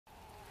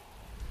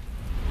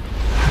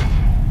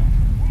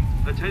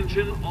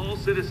Attention all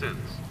citizens.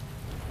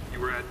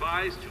 You are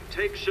advised to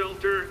take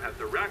shelter at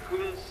the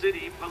Raccoon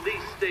City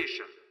Police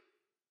Station.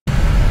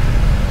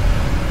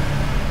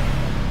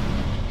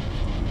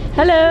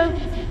 Hello.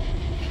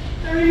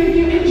 Are any of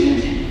you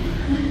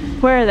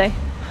injured? Where are they?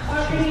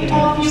 Are any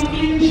of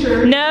you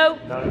injured? No.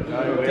 No,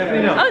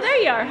 definitely not. Oh, there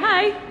you are.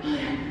 Hi.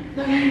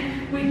 Okay,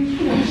 wait,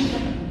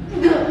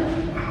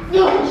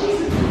 no,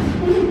 Jesus.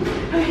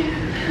 Okay.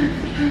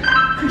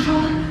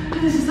 Control,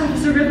 this is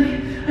Officer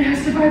Ridley. I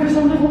have survivors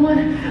on level 1.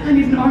 I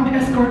need an armed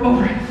escort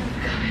over.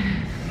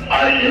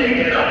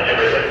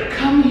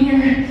 Come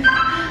here.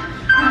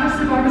 I have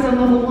survivors on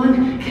level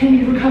 1. Can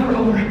you recover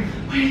over?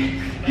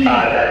 Wait.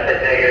 That's a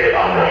negative.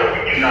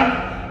 We do not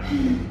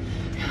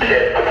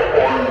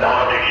perform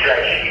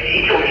non-extraction. You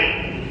need to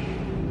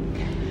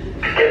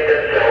get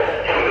themselves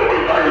to the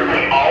roof. I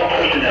repeat, all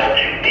personnel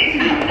to deep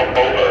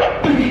over.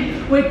 Okay,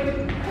 wait.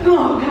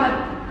 Oh, God.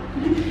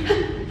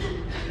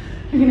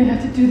 You're gonna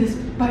have to do this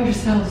by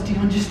yourselves. Do you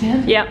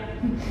understand? Yeah.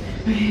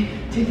 Okay,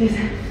 take this.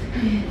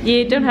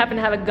 You don't happen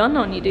to have a gun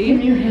on you, do Give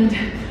me you? your hand.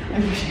 I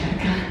wish I had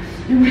a gun.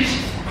 I wish.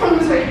 Come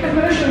this way. I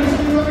better show you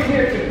something over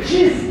here.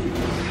 Jeez.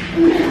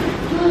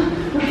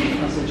 Okay.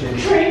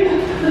 Train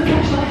the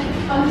flashlight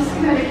on the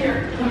schematic here.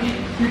 Okay.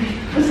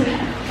 Listen.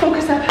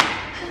 Focus up.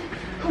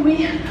 We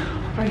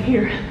are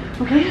here.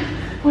 Okay?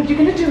 What you're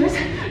gonna do is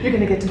you're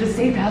gonna get to the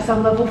safe house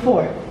on level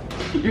 4.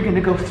 You're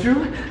gonna go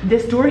through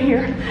this door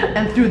here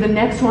and through the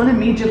next one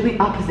immediately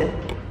opposite.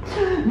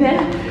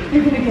 Then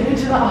you're gonna get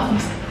into the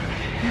office.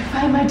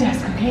 Find my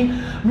desk, okay?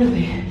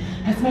 Really,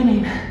 that's my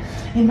name.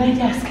 In my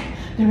desk,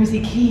 there is a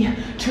key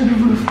to the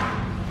roof.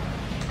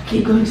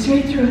 Keep going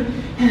straight through,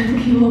 and the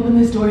key will open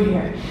this door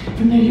here.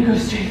 From there, you go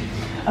straight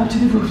up to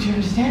the roof. Do you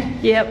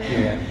understand? Yep.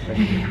 Yeah.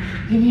 Okay.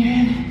 Give me your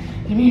hand.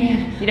 Give me your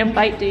hand. You don't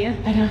bite, do you?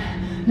 I don't.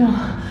 No,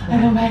 I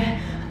don't bite.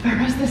 If I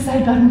press this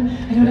side button,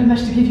 I don't have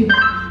much to give you.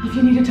 But if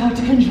you need to talk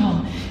to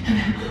Control,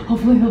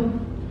 hopefully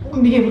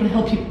he'll be able to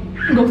help you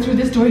go through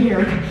this door here.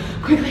 Okay.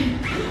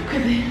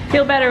 Quickly.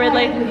 Feel better,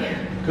 Ridley.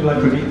 Good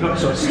luck with you.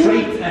 So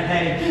straight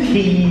ahead,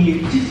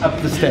 key up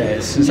the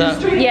stairs. Is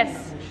that?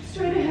 Yes.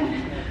 Straight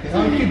ahead.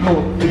 On you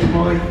go, big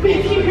boy.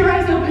 Keep your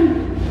eyes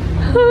open.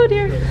 Oh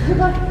dear. Good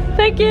luck.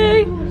 Thank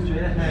you.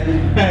 Straight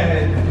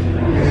ahead.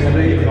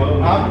 There you go.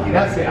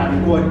 That's it.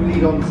 And go on,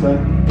 lead on, sir.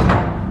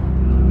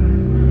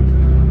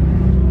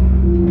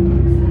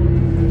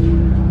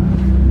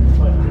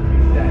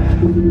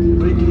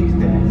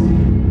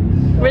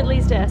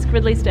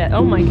 Ridley's desk.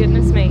 Oh my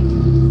goodness me.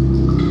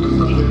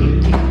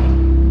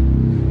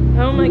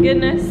 Oh my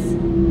goodness.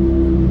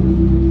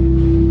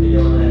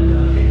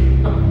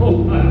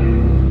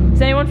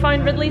 Does anyone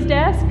find Ridley's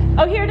desk?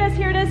 Oh, here it is.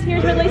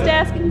 Here's Ridley's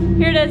desk.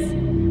 Here it is.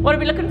 What are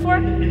we looking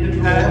for?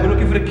 We're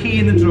looking for the key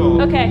in the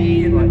drawer. Okay.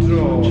 Key in the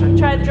drawer.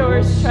 Try the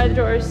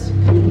drawers.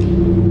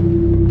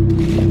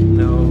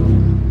 No.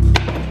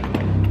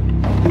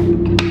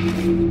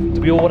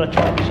 Do we all want to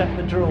try and check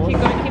the drawers?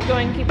 Keep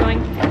going. Key.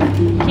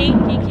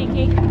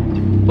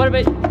 What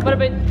about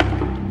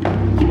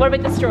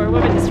this drawer?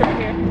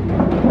 Here?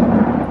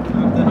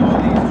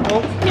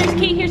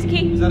 Here's the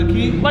key. Is that a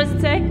key? What does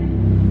it say?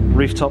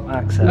 Rooftop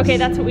access. Okay,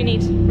 that's what we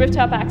need.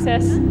 Rooftop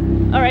access.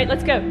 All right,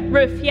 let's go.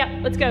 Roof. Yeah,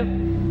 let's go. Go.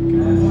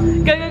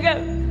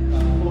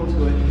 Phone's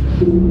going.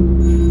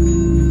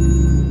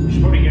 You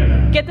should probably get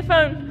that. Get the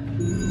phone.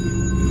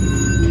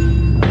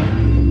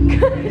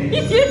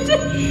 You did.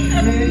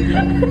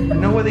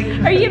 No, where they.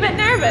 Are you a bit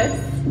nervous?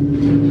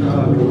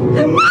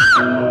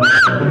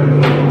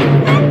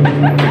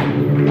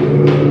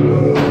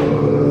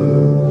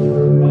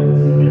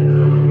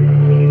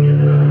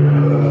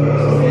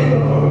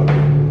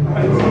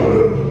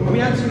 Are we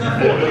answering that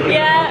phone?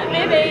 Yeah,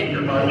 maybe.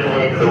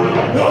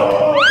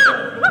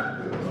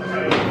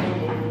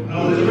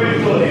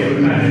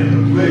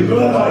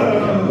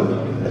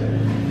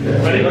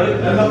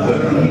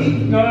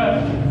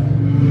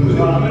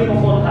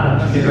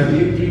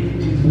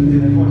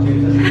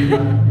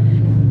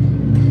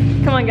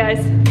 Come on,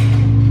 guys.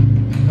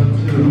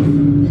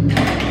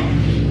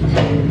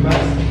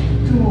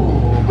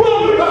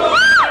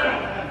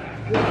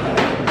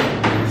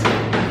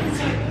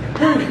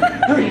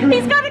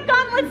 He's got a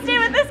gauntlet. Stay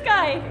with this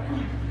guy.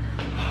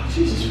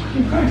 Jesus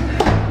fucking Christ.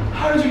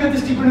 How did you get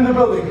this deep into the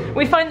building?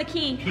 We find the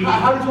key.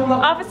 How did you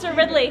unlock? Officer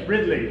Ridley.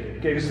 Ridley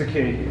gave us the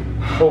key.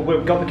 Oh,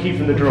 we've got the key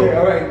from the drawer. Okay,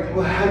 alright.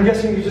 Well, I'm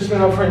guessing you just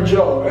met our friend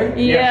Joe, right?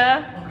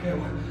 Yeah. Okay,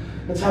 well,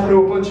 that's happened to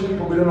a bunch of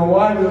people. We don't know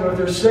why. We don't know if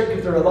they're sick,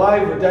 if they're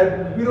alive, or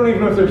dead. We don't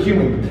even know if they're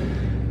human.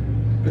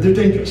 But they're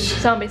dangerous.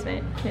 Zombies,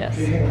 mate. Yes.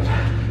 Okay, hang on.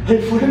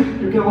 Hey, Flynn,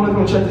 you're gonna want to go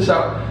and check this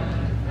out.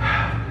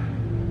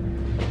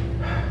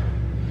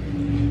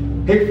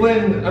 Hey,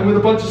 Flynn, I'm with a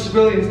bunch of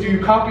civilians. Do you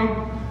copy?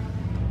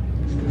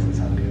 This doesn't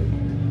sound good.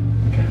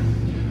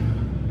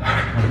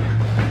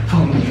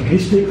 Follow me, okay?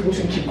 Stay close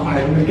and keep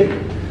quiet. I'm gonna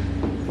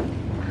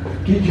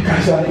get you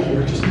guys out of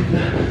here. Just need to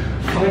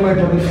find my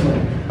buddy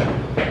Flynn.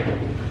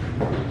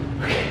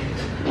 Okay.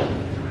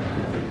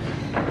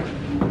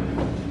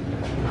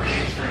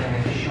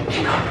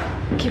 Keep up.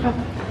 Keep up.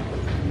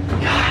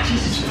 God,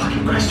 Jesus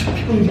fucking Christ,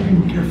 people need to be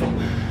more careful.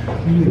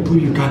 You need to blew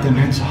your goddamn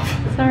hands off.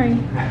 Sorry.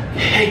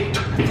 Hey,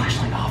 turn the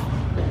flashlight off.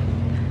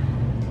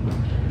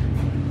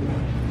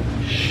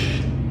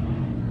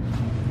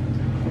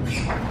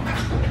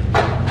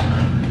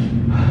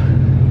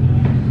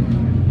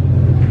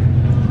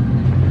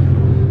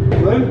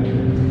 Lynn?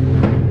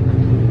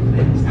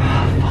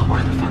 Fuck,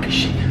 where the fuck is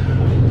she?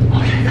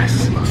 Okay, guys,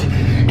 listen close.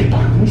 Get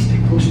behind me, stay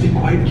close, stay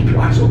quiet, keep your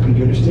eyes open. Do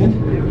you understand?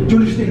 Do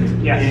you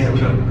understand? Yes. Yeah, we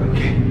got it.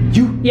 Okay.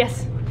 You?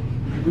 Yes.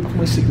 Wait for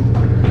my signal.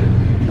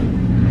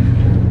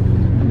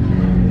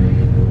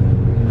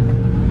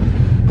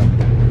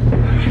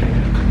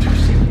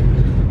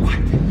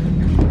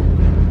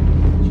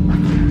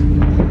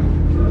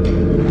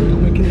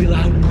 Don't make any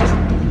loud noise.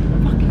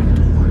 Fucking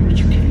door. Are you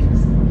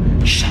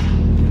kidding? Shut up.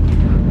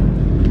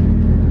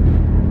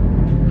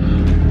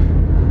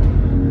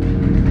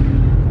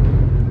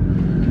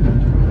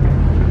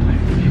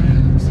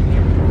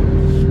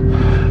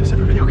 Is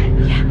everybody okay?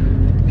 Yeah.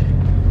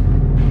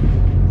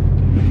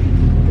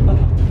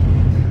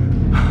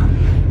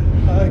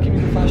 Give me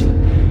the flashlight.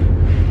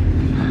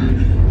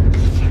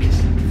 Focus.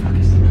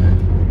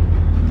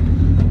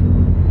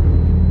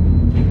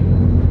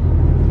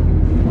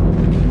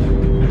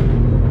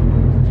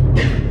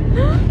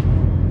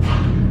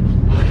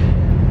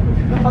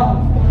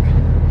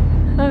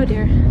 Oh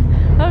dear.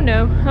 Oh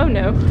no. Oh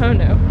no. Oh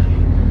no.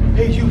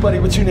 Hey, you, buddy.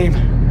 What's your name?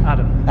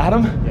 Adam.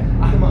 Adam? Yeah.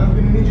 Adam, I'm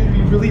gonna need you to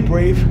be really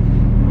brave.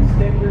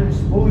 Stand here and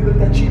slowly lift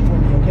that sheet for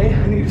me, okay?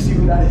 I need to see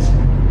who that is.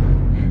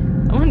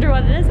 I wonder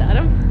what it is,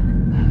 Adam.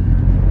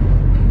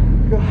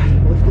 God,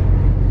 lift it.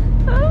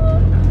 Oh!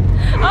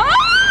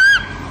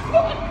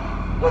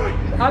 Alright,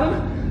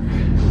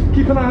 Adam,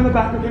 keep an eye on the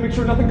back, okay? Make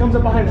sure nothing comes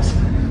up behind us.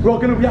 We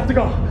have to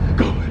go.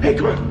 Go. Hey,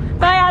 come on.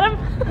 Bye, Adam.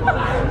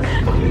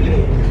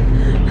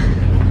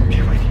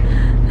 Okay, right here.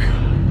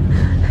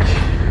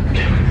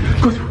 Okay,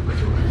 go through.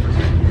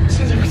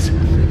 Stand here.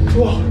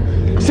 Whoa.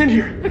 Stand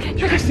here. Okay.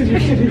 You guys stand here.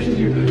 I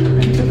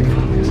need something to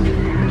follow this. I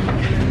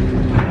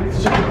need to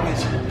check your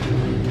eyes.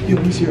 You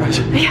let me see your eyes.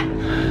 Yeah.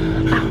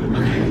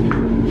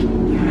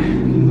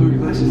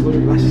 Lower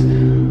your glasses.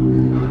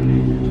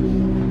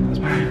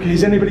 Okay,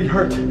 is anybody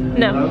hurt?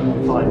 No.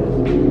 I'm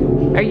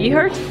fine. Are you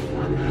hurt?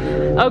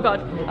 Oh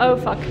god. Oh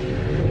fuck.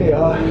 Okay,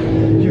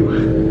 you.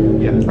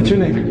 Yeah. What's your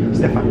name?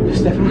 Stefan.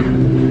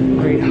 Stefan?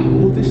 Great,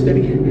 hold this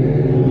steady.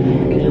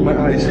 Okay, you're my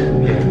eyes.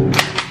 Yeah.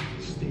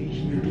 Stay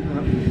here, do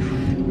not move.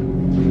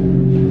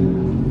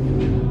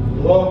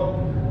 Hello?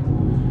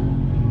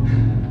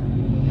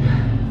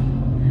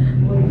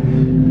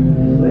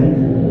 Lynn?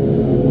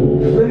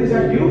 Lynn, is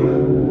that you?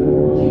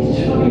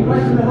 Jesus fucking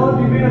Christ, where the hell have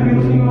you been? I've been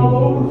looking all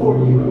over for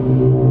you.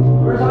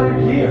 Where's all your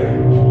gear?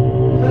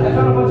 I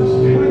found a bunch of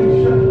spilling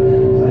shit.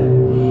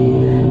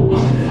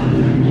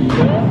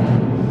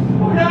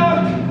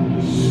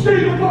 Stay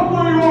the fuck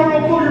where you are or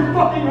I'll blow your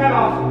fucking head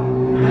off!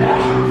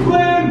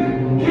 Flynn,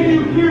 can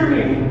you hear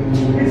me?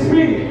 It's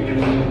me.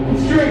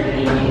 It's Drake.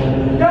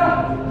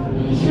 Yeah?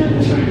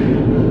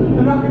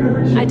 I'm not gonna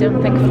hurt you. I don't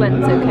think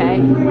Flint's okay.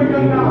 Give me my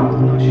gun now.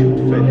 I'll shoot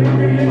Flynn.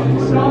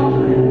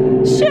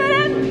 Shoot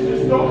him!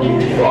 Just don't keep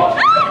me off.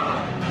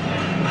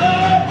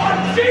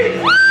 Oh,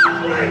 Jesus!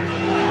 Drake!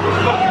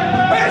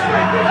 Where's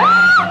Drake?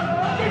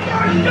 Get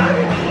down, got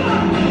it!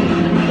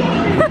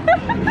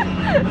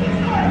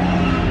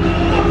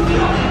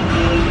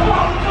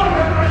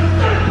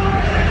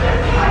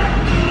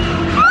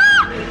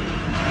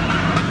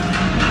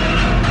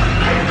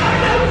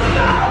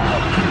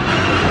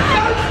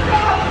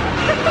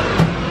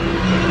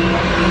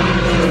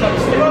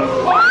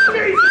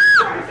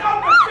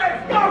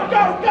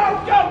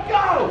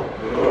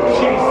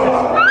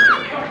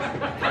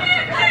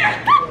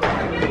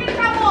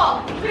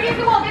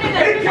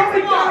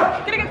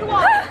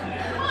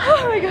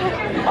 Oh my god.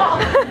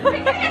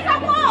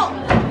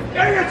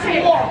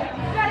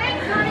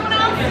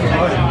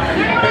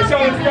 Hey,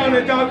 someone's found a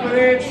dog with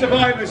AIDS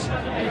survivors.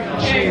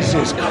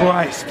 Jesus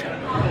Christ.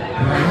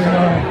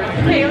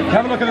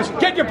 Have a look at this.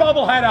 Get your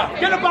bobblehead up.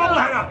 Get a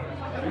bobblehead up.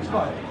 It's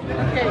fine.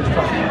 Okay.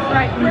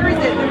 Right. Where is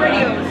it? The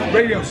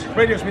radios.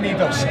 Radios, we need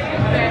those.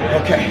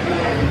 Okay.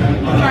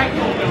 Right.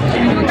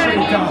 Anyone got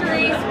any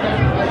injuries?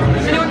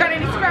 Anyone got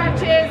any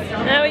scratches?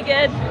 Now we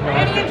good.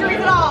 Any injuries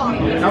at all?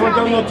 That one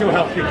don't look too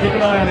healthy. Keep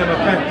an eye on him,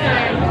 okay?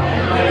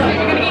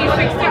 You're gonna get you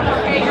fixed up,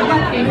 okay? You're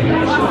lucky. You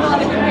lost a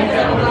lot of good weight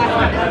over the last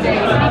couple of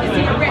days. I need to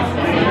see your wrists.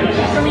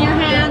 Show me your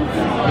hands.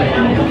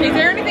 Okay, is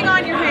there anything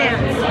on your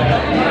hands?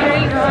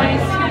 Okay, your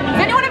eyes. Is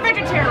anyone a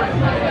vegetarian?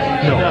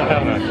 No.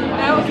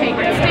 No, okay,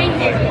 just stay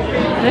here.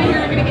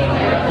 You're gonna get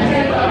here.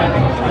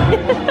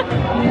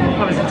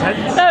 That was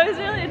intense. That was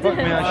really intense. Fuck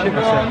me, I shit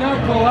myself. No,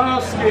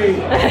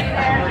 Pulaski.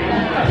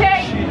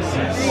 Okay,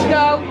 here you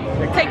go.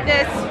 Take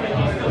this.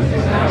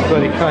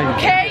 Bloody kind.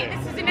 Okay,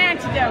 this is an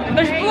antidote.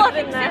 There's okay? blood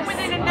in Fix this. it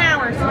within an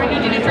hour, so I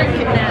need you to drink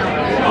it now.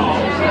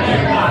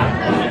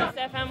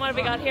 Stefan, what have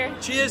we got here?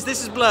 Cheers,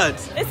 this is blood.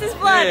 This is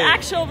blood, Yay.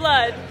 actual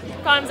blood.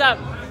 Palms up.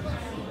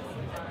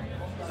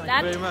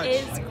 That very much.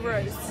 is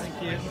gross.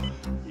 Thank you.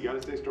 You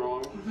gotta stay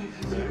strong.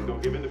 Okay?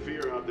 Don't give in to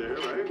fear out there,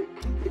 right?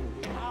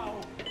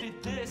 Ow, did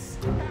this.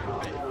 Calm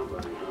down,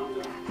 buddy. Calm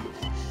down.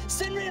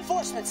 Send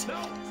reinforcements!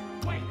 No!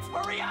 Wait!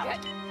 Hurry up!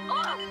 Get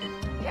off!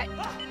 Get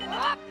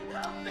up!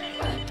 Help me!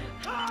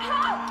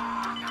 Help!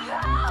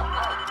 Help!